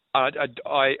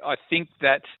think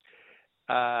that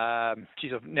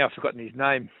I've now forgotten his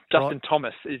name. Justin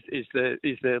Thomas is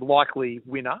the likely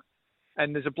winner.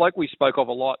 And there's a bloke we spoke of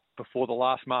a lot before the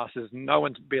last Masters. No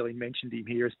one's barely mentioned him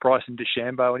here. Is Bryson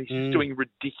DeChambeau, and he's just doing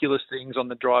ridiculous things on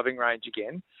the driving range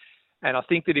again. And I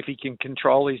think that if he can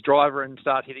control his driver and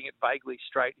start hitting it vaguely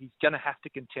straight, he's going to have to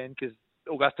contend because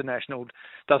Augusta National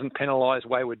doesn't penalise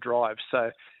wayward drives.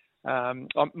 So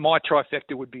my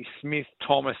trifecta would be Smith,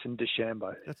 Thomas, and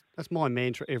DeChambeau. That's my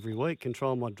mantra every week: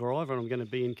 control my driver, and I'm going to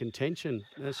be in contention.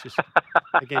 That's just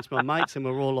against my mates, and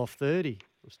we're all off 30.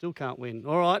 We still can't win.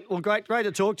 All right. Well, great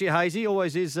to talk to you, Hazy.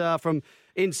 Always is from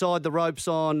inside the ropes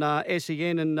on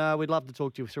SEN, and we'd love to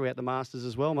talk to you throughout the Masters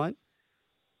as well, mate.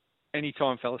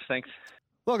 Anytime, fellas. Thanks.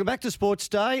 Welcome back to Sports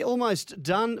Day. Almost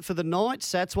done for the night,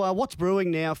 Sats. Well, what's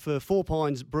brewing now for Four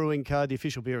Pines Brewing Co., the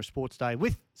official beer of Sports Day,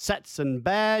 with Sats and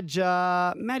Badge?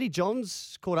 Matty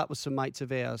Johns caught up with some mates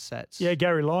of ours, Sats. Yeah,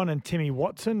 Gary Lyon and Timmy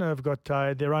Watson have got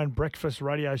their own breakfast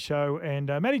radio show, and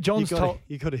Matty Johns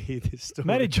you got to hear this story.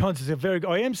 Matty Johns is I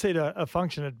emceed a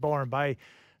function at Byron Bay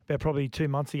about probably 2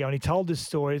 months ago, and he told this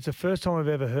story. It's the first time I've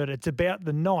ever heard it. It's about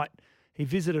the night he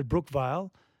visited Brookvale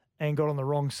and got on the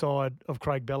wrong side of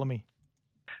Craig Bellamy.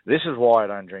 This is why I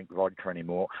don't drink vodka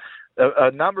anymore.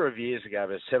 A number of years ago,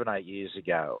 about 7-8 years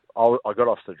ago, I got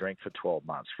off the drink for 12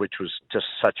 months, which was just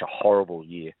such a horrible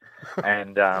year.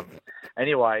 And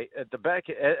anyway, at the back,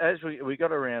 as we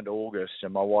got around August,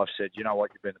 and my wife said, you know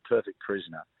what, you've been the perfect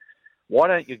prisoner. Why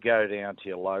don't you go down to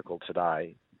your local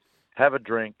today, have a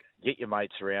drink, get your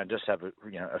mates around, just have a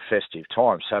festive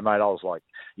time. So, mate, I was like,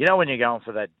 when you're going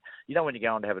for that, when you're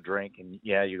going to have a drink and,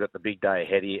 you've got the big day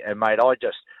ahead of you. And, mate,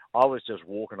 I was just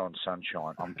walking on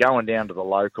sunshine. I'm going down to the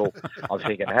local. I'm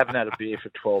thinking, I haven't had a beer for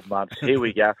 12 months. Here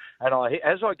we go. And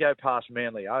as I go past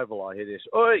Manly Oval, I hear this,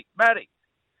 oi, Matty.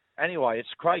 Anyway, it's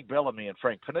Craig Bellamy and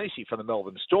Frank Panisi from the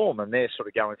Melbourne Storm, and they're sort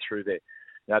of going through their,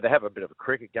 they have a bit of a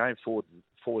cricket game, forwards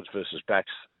versus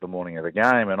backs the morning of the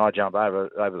game, and I jump over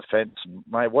the fence and,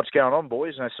 mate, what's going on,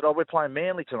 boys? And they said, we're playing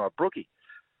Manly tonight, Brookie.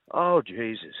 Oh,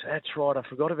 Jesus, that's right. I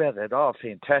forgot about that. Oh,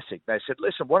 fantastic. They said,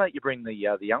 listen, why don't you bring the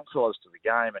young fellas to the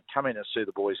game and come in and see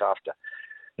the boys after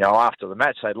the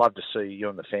match. They'd love to see you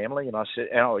and the family. And I said,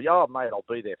 oh, mate, I'll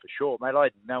be there for sure. Mate, I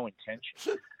had no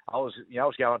intention. I was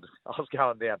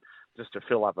going down just to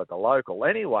fill up at the local.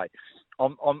 Anyway,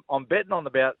 I'm betting on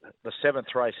about the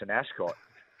 7th race in Ascot.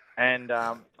 And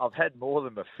I've had more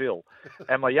than a fill.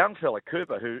 And my young fella,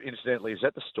 Cooper, who incidentally is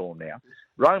at the Storm now,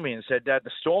 rang me and said, Dad,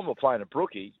 the Storm are playing a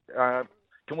Brookie.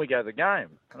 Can we go to the game?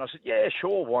 And I said, yeah,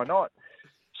 sure, why not?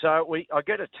 So I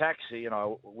get a taxi and I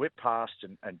whip past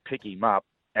and pick him up.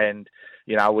 And,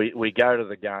 we go to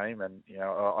the game and,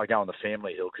 I go on the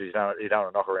family hill because you don't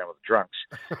want to knock around with the drunks.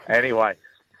 Anyway,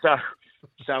 so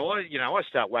I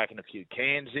start whacking a few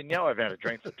cans in. I've had a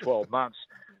drink for 12 months.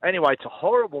 Anyway, it's a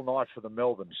horrible night for the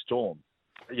Melbourne Storm.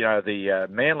 The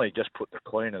Manly just put the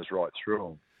cleaners right through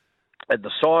them, and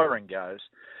the siren goes,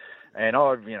 and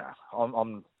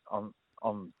I'm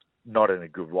not in a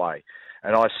good way.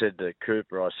 And I said to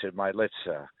Cooper, mate, let's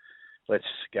let's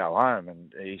go home.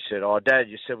 And he said, oh, Dad,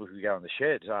 you said we could go in the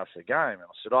sheds after the game. And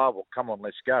I said, oh, well, come on,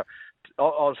 let's go. I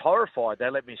was horrified. They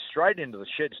let me straight into the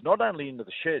sheds. Not only into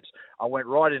the sheds, I went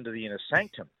right into the inner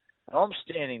sanctum. And I'm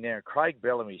standing there, and Craig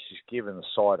Bellamy's just giving the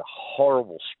side a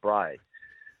horrible spray.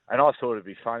 And I thought it'd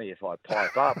be funny if I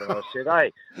pipe up. And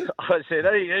I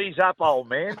said, ease up, old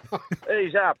man.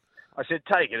 Ease up. I said,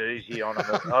 take it easy on him.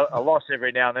 A loss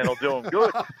every now and then will do him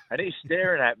good. And he's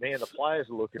staring at me, and the players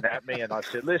are looking at me. And I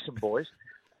said, listen, boys,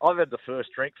 I've had the first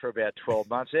drink for about 12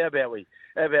 months. How about we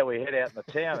head out in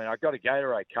the town? And I got a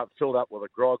Gatorade cup filled up with a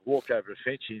grog, walked over to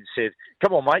Finchy and said,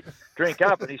 come on, mate, drink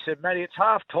up. And he said, Matty, it's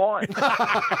half time.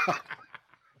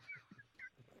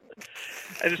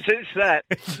 And since that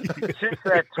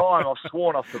time, I've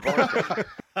sworn off the bike.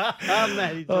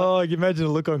 Oh, you can imagine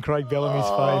the look on Craig Bellamy's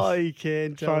face. Oh, you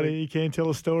can tell. Funny, he can tell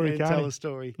a story, can't he? Tell a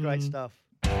story. Great stuff.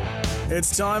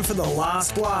 It's time for the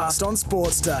last blast on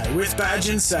Sports Day with Badge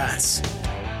and Sats.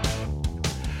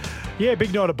 Yeah,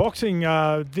 big night of boxing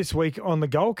this week on the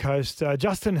Gold Coast.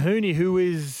 Justin Hooney, who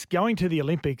is going to the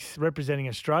Olympics representing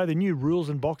Australia. The new rules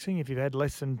in boxing, if you've had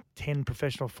less than 10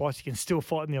 professional fights, you can still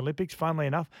fight in the Olympics, funnily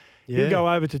enough. Yeah. He'll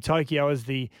go over to Tokyo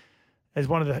as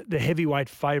one of the heavyweight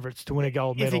favourites to win a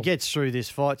gold medal. If he gets through this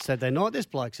fight Saturday night, this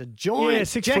bloke's a giant. Yeah,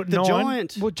 6'9". the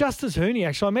Giant. Well, Justice Hooney,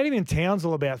 actually, I met him in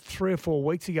Townsville about 3 or 4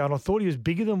 weeks ago, and I thought he was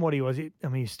bigger than what he was.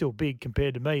 He's still big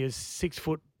compared to me. He's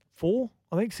 6'4",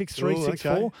 I think, 6'3", 6'4".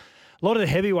 Okay. A lot of the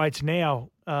heavyweights now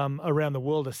around the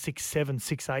world are 6'7",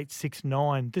 6'8",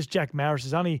 6'9". This Jack Maris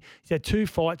he's had 2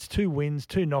 fights, 2 wins,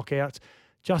 2 knockouts.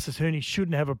 Justice Hooney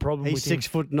shouldn't have a problem with him. He's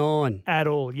 6'9" at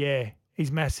all. Yeah,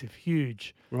 he's massive,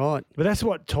 huge. Right, but that's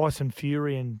what Tyson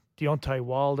Fury and Deontay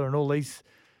Wilder and all these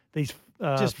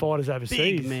just fighters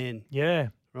overseas. Big men. Yeah.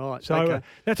 Right. So okay.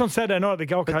 That's on Saturday night at the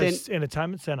Gold Coast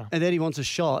Entertainment Centre. And then he wants a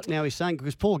shot. Now he's saying,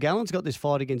 because Paul Gallen's got this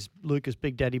fight against Lucas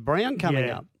Big Daddy Brown coming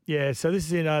up. Yeah, so this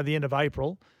is in the end of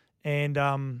April. And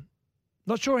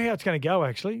not sure how it's going to go,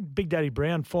 actually. Big Daddy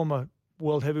Brown, former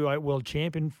world heavyweight world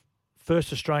champion,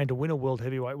 first Australian to win a world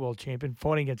heavyweight world champion,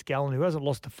 fighting against Gallen, who hasn't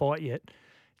lost a fight yet.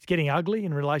 It's getting ugly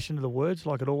in relation to the words,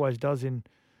 like it always does in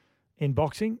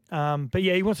boxing. But,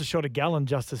 yeah, he wants a shot at Gallen,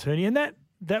 Justice Hooney. And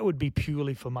that would be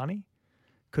purely for money.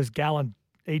 Because Gallen,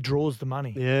 he draws the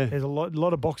money. Yeah. There's a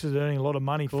lot of boxers earning a lot of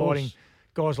money fighting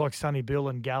guys like Sonny Bill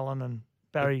and Gallen and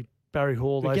Barry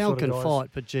Hall, those Gallen sort of guys. can fight,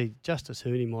 but, gee, Justice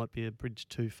Hooney might be a bridge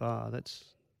too far.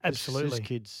 Absolutely. This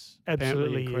kid's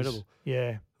absolutely incredible. Is.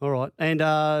 Yeah. All right. And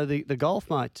the golf,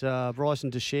 mate, Bryson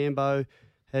DeChambeau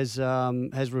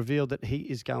has revealed that he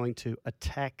is going to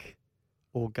attack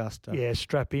Augusta. Yeah,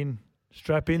 strap in.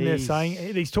 They're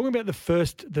saying. He's talking about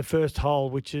the first hole,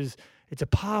 which is... It's a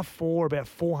par 4, about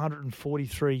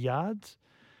 443 yards.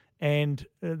 And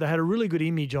they had a really good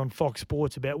image on Fox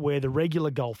Sports about where the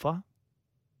regular golfer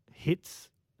hits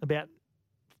about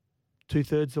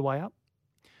 2/3 the way up.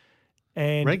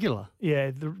 And regular?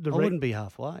 Yeah. I wouldn't be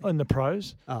halfway. In the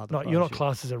pros? Oh, you're not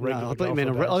classed as a regular golfer. I thought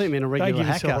you meant a regular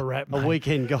hacker. Yourself a rap, mate. A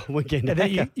weekend and hacker.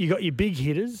 then you got your big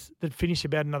hitters that finish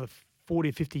about another 40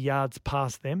 or 50 yards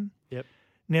past them. Yep.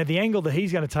 Now, the angle that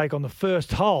he's going to take on the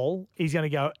first hole, he's going to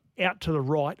go out to the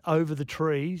right over the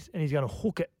trees and he's going to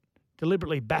hook it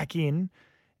deliberately back in.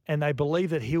 And they believe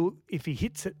that if he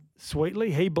hits it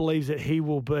sweetly, he believes that he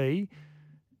will be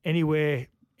anywhere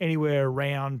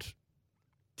around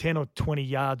 10 or 20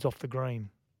 yards off the green.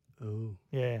 Oh.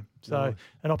 Yeah. So nice.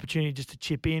 An opportunity just to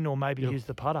chip in or maybe use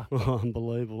the putter. Oh,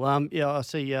 unbelievable. Yeah, I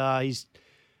see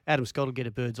Adam Scott will get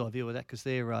a bird's eye view of that because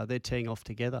they're teeing off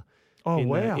together. Oh,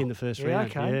 wow. In the first Yeah,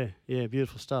 round. okay. Yeah,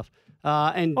 beautiful stuff.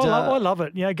 I love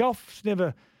it. You know,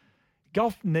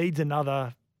 golf needs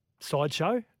another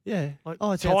sideshow. Yeah. Like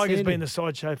it's Tiger's been the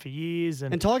sideshow for years.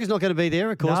 And Tiger's not going to be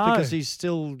there, of course, No. because he's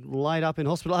still laid up in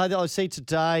hospital. I see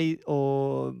today,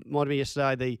 or might have been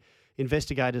yesterday, the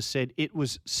investigators said it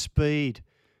was speed,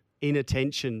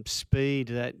 inattention, speed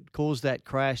that caused that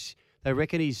crash. They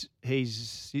reckon he's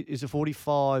a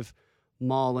 45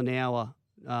 mile an hour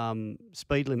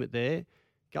speed limit there.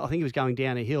 I think he was going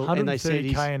down a hill, and they said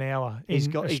 130 k an hour. he's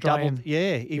doubled.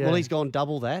 Well, he's gone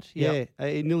double that. Yep.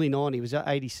 Nearly 90. He was at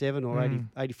 87 or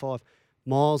 85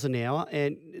 miles an hour,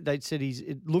 and they said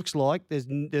it looks like there's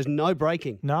no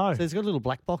braking. No, so there's got a little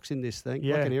black box in this thing,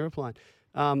 like an aeroplane.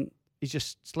 He's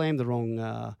just slammed the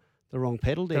wrong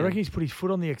pedal down. I reckon he's put his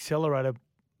foot on the accelerator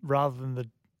rather than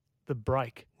the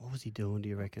brake. What was he doing? Do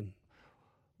you reckon?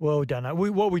 Well, we don't know.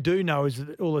 What we do know is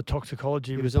that all the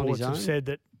toxicology He was on his reports have own? said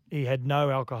that he had no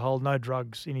alcohol, no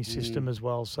drugs in his system as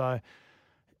well. So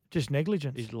just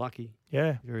negligence. He's lucky.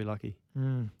 Yeah. Very lucky.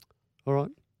 Mm. All right.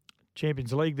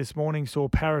 Champions League this morning saw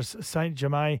Paris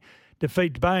Saint-Germain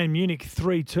defeat Bayern Munich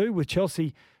 3-2 with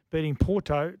Chelsea beating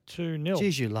Porto 2-0.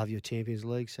 Geez, you love your Champions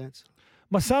League, Sats.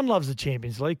 My son loves the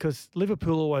Champions League because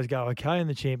Liverpool always go okay in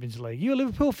the Champions League. You a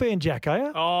Liverpool fan, Jack, are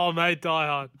you? Oh, mate, die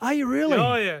hard. Are you really?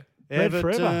 Oh, yeah.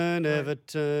 Everton.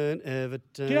 Do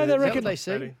you know they reckon they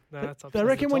sing? No, they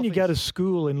reckon when you go to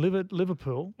school in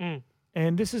Liverpool,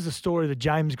 and this is a story that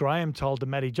James Graham told to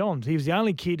Matty Johns. He was the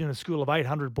only kid in a school of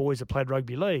 800 boys that played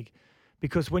rugby league,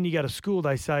 because when you go to school,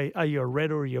 they say, "Are you a red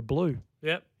or are you a blue?"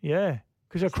 Yep. Yeah,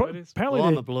 because apparently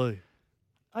I'm a blue.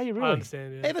 Are you really? I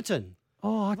understand. Yeah. Everton.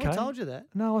 Oh, okay. I told you that.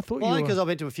 No, I thought Why? you were. Because I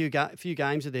went to a few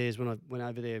games of theirs when I went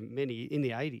over there in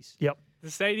the 80s. Yep. The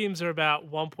stadiums are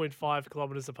about 1.5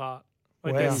 kilometres apart.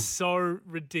 Like, Wow. they're so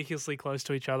ridiculously close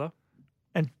to each other.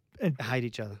 And hate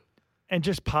each other. And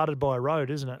just parted by a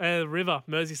road, isn't it? River,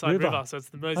 Merseyside River. So it's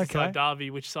the Merseyside Derby.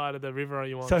 Which side of the river are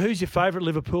you on? So who's your favourite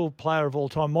Liverpool player of all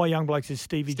time? My young blokes is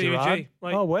Stevie Gerrard. G.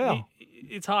 Like, oh, wow.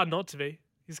 It's hard not to be.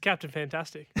 He's Captain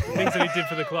Fantastic. The things that he did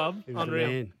for the club, He was unreal.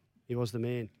 the man. He was the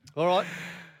man. All right.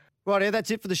 Right,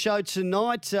 that's it for the show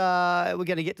tonight. We're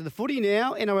going to get to the footy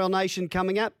now. NRL Nation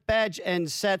coming up. Badge and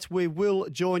Sats, we will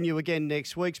join you again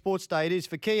next week. Sports Day it is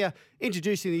for Kia,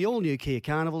 introducing the all-new Kia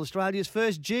Carnival, Australia's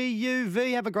first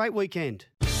GUV. Have a great weekend.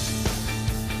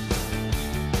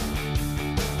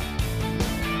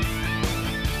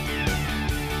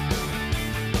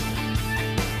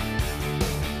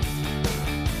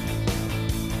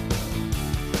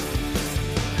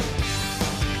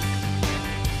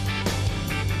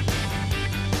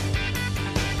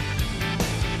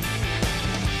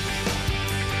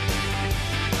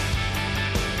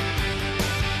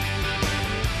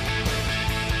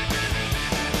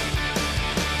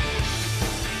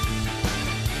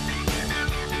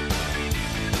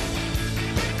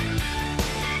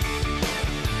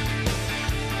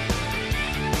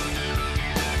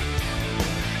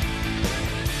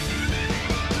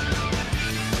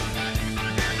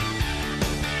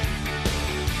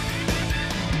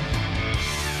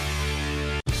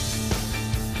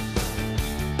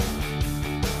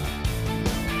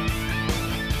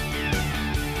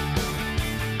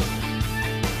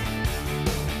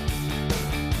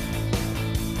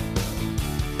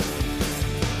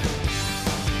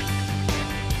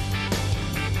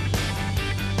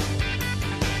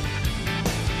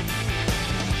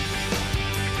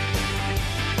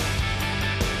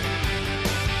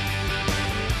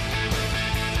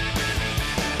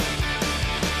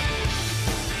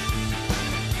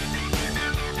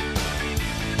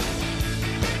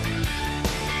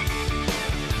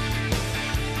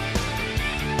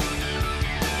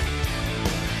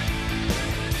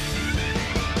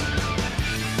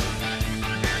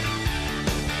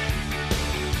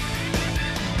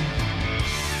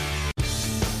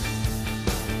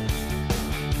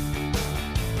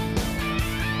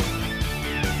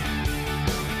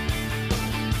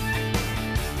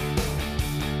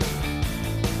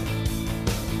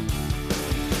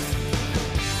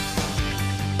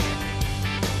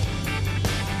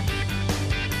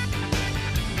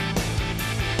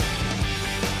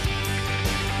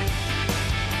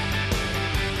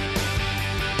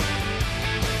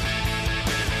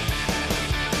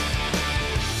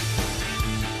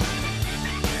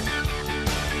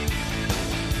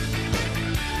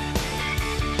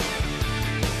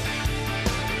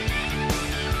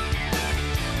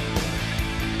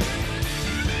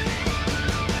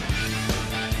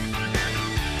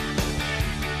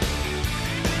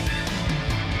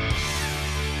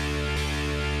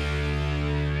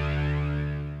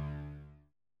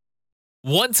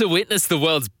 Want to witness the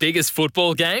world's biggest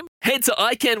football game? Head to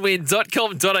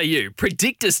iCanWin.com.au,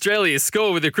 predict Australia's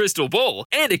score with a crystal ball,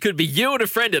 and it could be you and a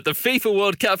friend at the FIFA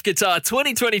World Cup Qatar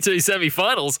 2022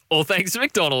 semi-finals, all thanks to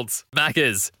McDonald's.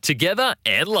 Maccas, together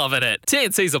and loving it.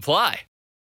 TNCs apply.